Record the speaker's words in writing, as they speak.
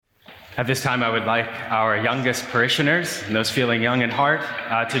At this time, I would like our youngest parishioners, and those feeling young in heart,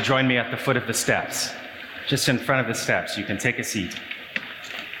 to join me at the foot of the steps. Just in front of the steps, you can take a seat.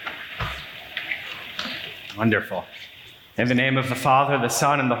 Wonderful. In the name of the Father, the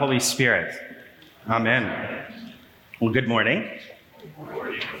Son, and the Holy Spirit. Amen. Well, good morning.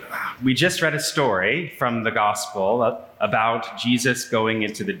 We just read a story from the Gospel about Jesus going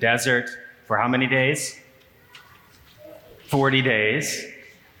into the desert for how many days? 40 days.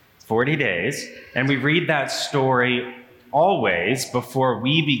 40 days. And we read that story always before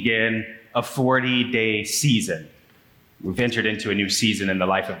we begin a 40-day season. We've entered into a new season in the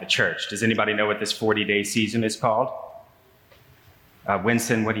life of the church. Does anybody know what this 40-day season is called?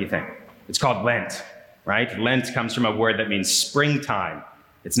 Winston, what do you think? It's called Lent, right? Lent comes from a word that means springtime.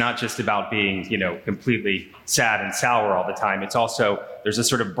 It's not just about being, completely sad and sour all the time. It's also, there's a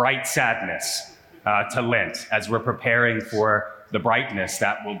sort of bright sadness to Lent as we're preparing for the brightness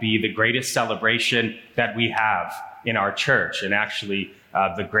that will be the greatest celebration that we have in our church, and actually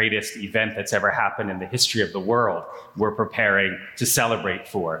the greatest event that's ever happened in the history of the world we're preparing to celebrate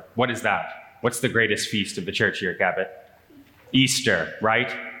for. What is that? What's the greatest feast of the church here, Cabot? Easter,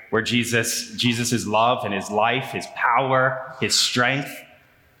 right? Where Jesus' love and his life, his power, his strength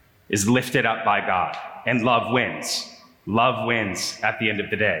is lifted up by God, and love wins. Love wins at the end of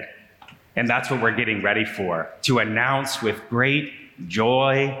the day. And that's what we're getting ready for, to announce with great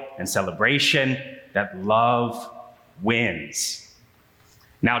joy and celebration that love wins.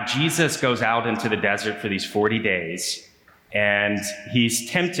 Now, Jesus goes out into the desert for these 40 days, and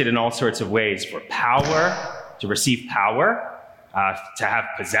he's tempted in all sorts of ways for power, to receive power, to have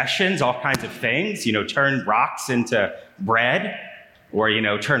possessions, all kinds of things, turn rocks into bread, or,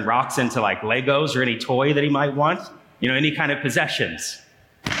 turn rocks into like Legos or any toy that he might want, any kind of possessions.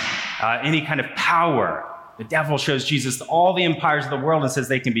 Any kind of power. The devil shows Jesus all the empires of the world and says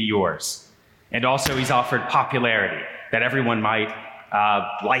they can be yours. And also he's offered popularity, that everyone might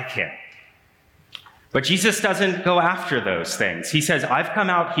like him. But Jesus doesn't go after those things. He says, I've come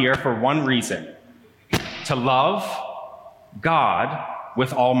out here for one reason, to love God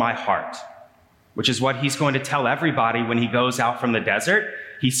with all my heart, which is what he's going to tell everybody when he goes out from the desert.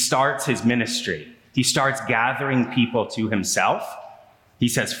 He starts his ministry. He starts gathering people to himself. He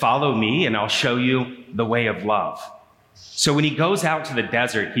says, follow me and I'll show you the way of love. So when he goes out to the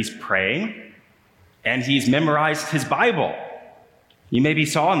desert, he's praying and he's memorized his Bible. You maybe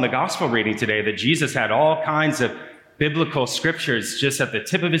saw in the gospel reading today that Jesus had all kinds of biblical scriptures just at the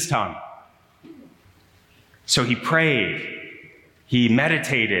tip of his tongue. So he prayed, he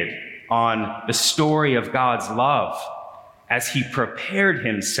meditated on the story of God's love as he prepared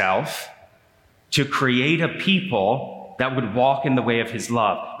himself to create a people that would walk in the way of his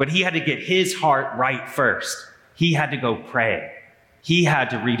love. But he had to get his heart right first. He had to go pray. He had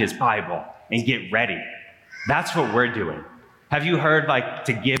to read his Bible and get ready. That's what we're doing. Have you heard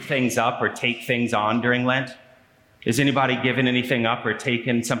to give things up or take things on during Lent? Is anybody given anything up or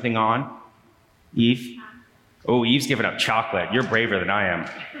taken something on? Eve? Oh, Eve's given up chocolate. You're braver than I am.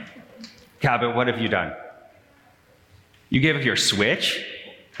 Cabot, what have you done? You gave up your Switch?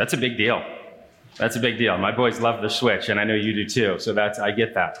 That's a big deal. That's a big deal. My boys love the Switch, and I know you do too, so I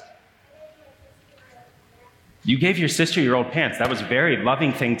get that. You gave your sister your old pants. That was a very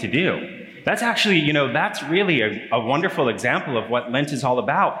loving thing to do. That's actually, that's really a wonderful example of what Lent is all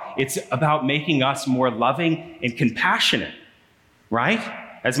about. It's about making us more loving and compassionate, right?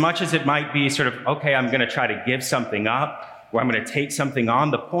 As much as it might be sort of, okay, I'm going to try to give something up, or I'm going to take something on,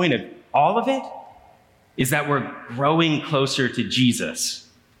 the point of all of it is that we're growing closer to Jesus.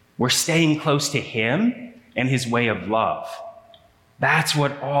 We're staying close to him and his way of love. That's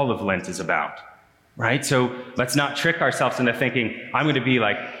what all of Lent is about, right? So let's not trick ourselves into thinking, I'm going to be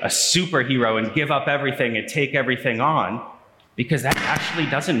like a superhero and give up everything and take everything on, because that actually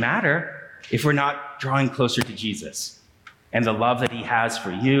doesn't matter if we're not drawing closer to Jesus and the love that he has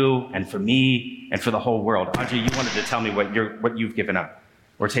for you and for me and for the whole world. Audrey, you wanted to tell me what you've given up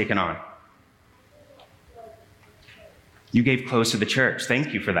or taken on. You gave close to the church.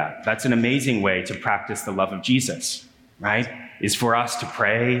 Thank you for that. That's an amazing way to practice the love of Jesus, right? Is for us to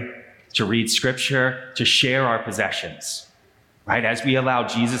pray, to read scripture, to share our possessions, right? As we allow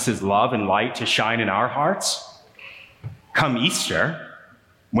Jesus' love and light to shine in our hearts, come Easter,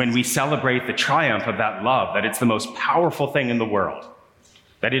 when we celebrate the triumph of that love, that it's the most powerful thing in the world,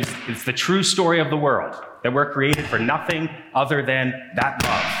 that it's the true story of the world, that we're created for nothing other than that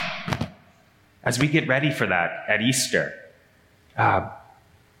love. As we get ready for that at Easter,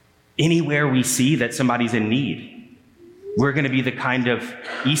 anywhere we see that somebody's in need, we're going to be the kind of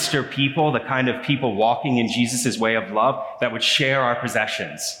Easter people, the kind of people walking in Jesus' way of love that would share our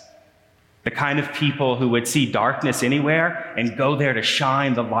possessions, The kind of people who would see darkness anywhere and go there to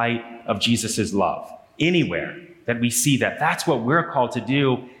shine the light of Jesus' love. Anywhere that we see that. That's what we're called to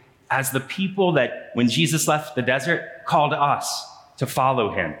do as the people that, when Jesus left the desert, called us to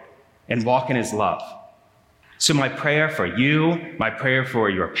follow him and walk in his love. So my prayer for you, my prayer for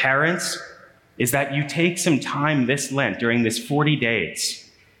your parents, is that you take some time this Lent, during this 40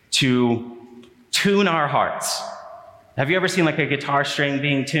 days, to tune our hearts. Have you ever seen like a guitar string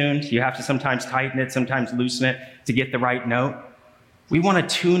being tuned? You have to sometimes tighten it, sometimes loosen it to get the right note. We want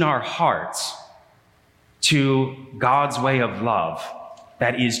to tune our hearts to God's way of love,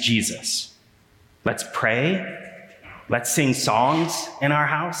 that is Jesus. Let's pray. Let's sing songs in our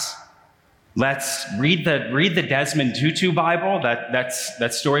house. Let's read the Desmond Tutu Bible,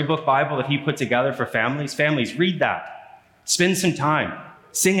 that storybook Bible that he put together for families. Families, read that. Spend some time.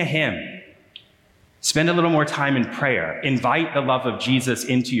 Sing a hymn. Spend a little more time in prayer. Invite the love of Jesus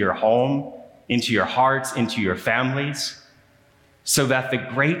into your home, into your hearts, into your families, so that the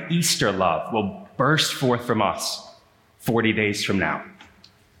great Easter love will burst forth from us 40 days from now.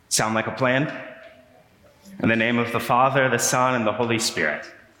 Sound like a plan? In the name of the Father, the Son, and the Holy Spirit.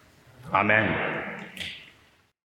 Amen.